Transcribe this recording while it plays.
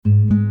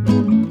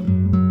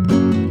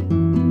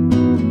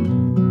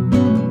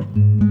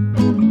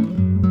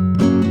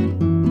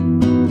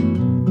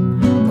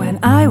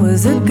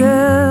was a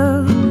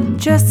girl,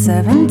 just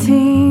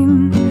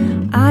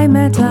 17. I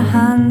met a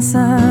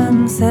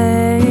handsome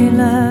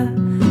sailor.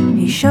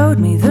 He showed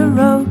me the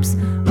ropes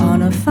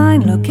on a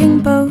fine-looking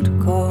boat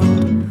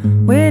called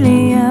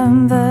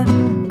William the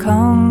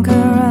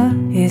Conqueror.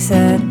 He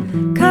said,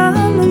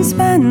 "Come and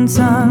spend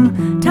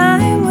some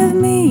time with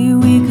me.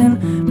 We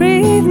can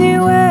breathe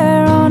new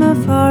air on a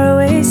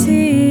faraway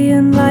sea."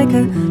 And like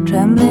a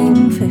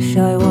trembling fish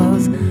I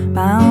was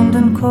bound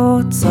and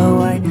caught, so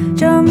I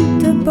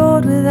jumped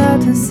aboard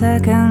without a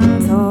second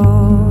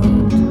thought.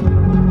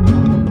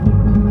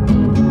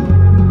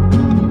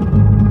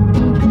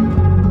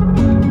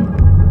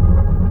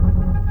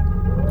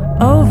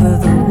 Over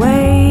the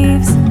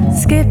waves,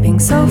 skipping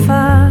so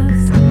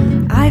fast,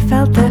 I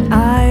felt that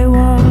I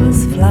was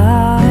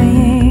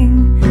flying.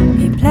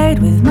 He played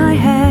with my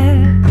hair,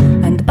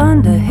 and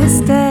under his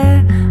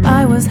stare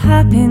I was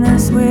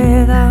happiness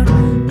without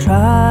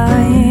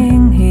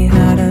trying. He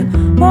had a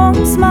warm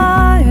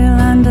smile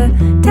and a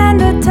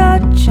tender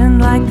touch, and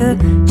like the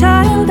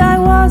child I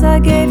was, I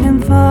gave him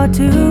far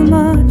too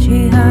much.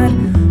 He had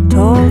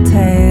tall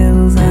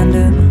tales and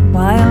a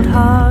wild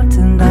heart,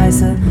 and I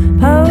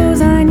suppose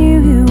I knew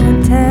he would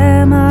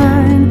tear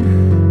mine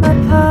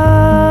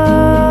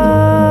apart.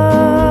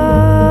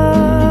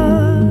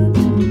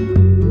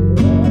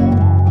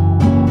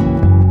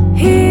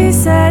 He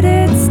said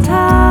it's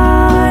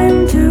time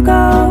to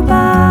go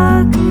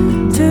back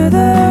to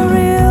the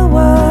real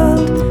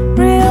world,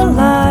 real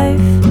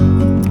life.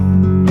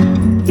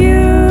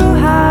 You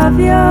have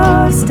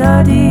your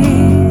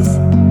studies,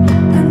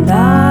 and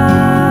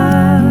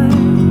I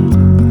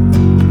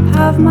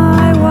have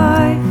my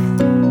wife.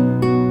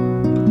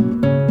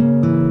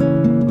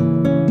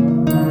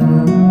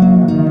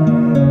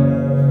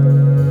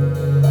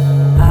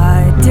 I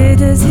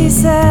did as he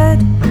said,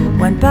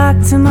 went back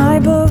to my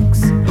books,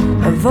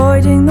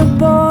 avoiding the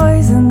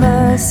boys and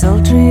their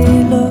sultry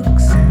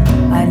looks.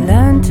 I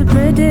learned to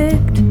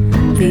predict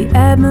the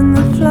ebb and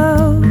the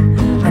flow,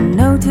 and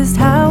noticed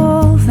how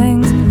all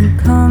things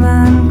come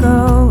and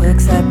go,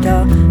 except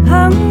our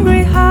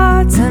hungry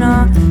hearts and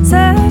our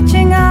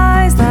searching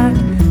eyes that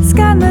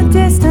scan the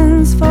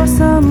distance for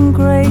some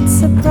great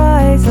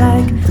surprise,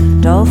 like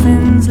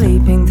dolphins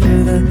leaping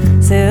through the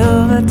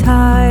silver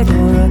tide,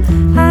 or a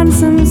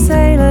handsome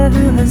sailor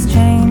who has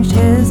changed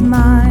his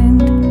mind.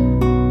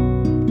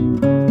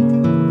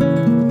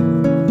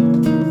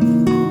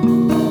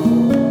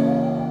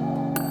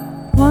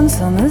 One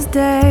summer's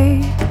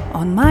day,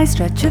 on my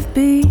stretch of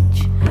beach,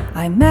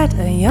 I met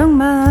a young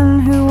man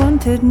who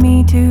wanted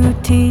me to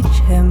teach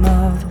him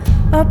of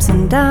ups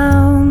and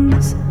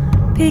downs,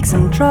 peaks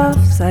and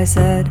troughs. I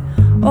said,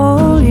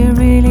 all you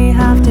really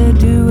have to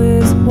do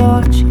is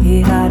watch. He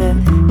had a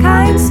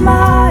kind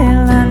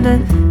smile and a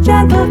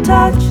gentle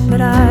touch,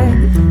 but I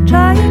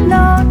tried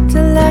not to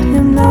let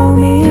him know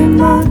me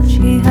much.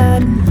 He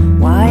had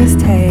wise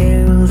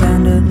tales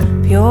and a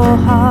pure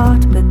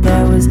heart, but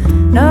there was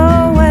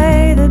no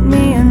way that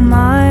me and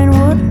mine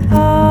would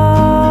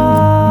part.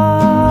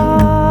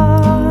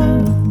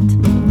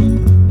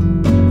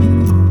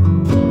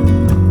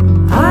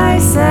 I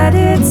said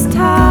it's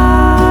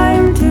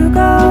time to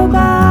go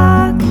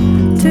back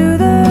to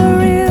the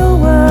real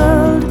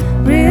world,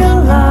 real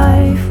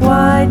life.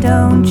 Why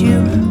don't you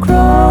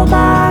crawl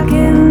back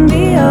in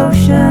the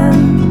ocean?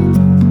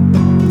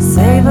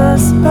 Save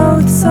us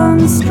both some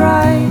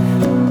strife.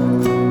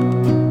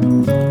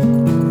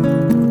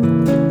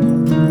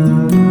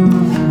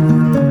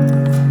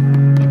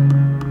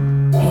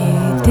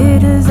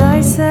 Did as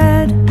I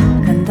said,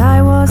 and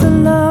I was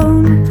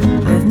alone,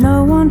 with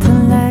no one to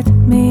let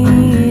me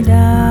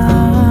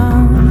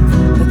down.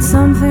 But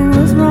something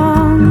was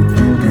wrong,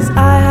 'cause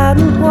I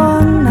hadn't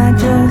won. I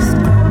just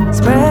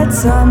spread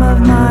some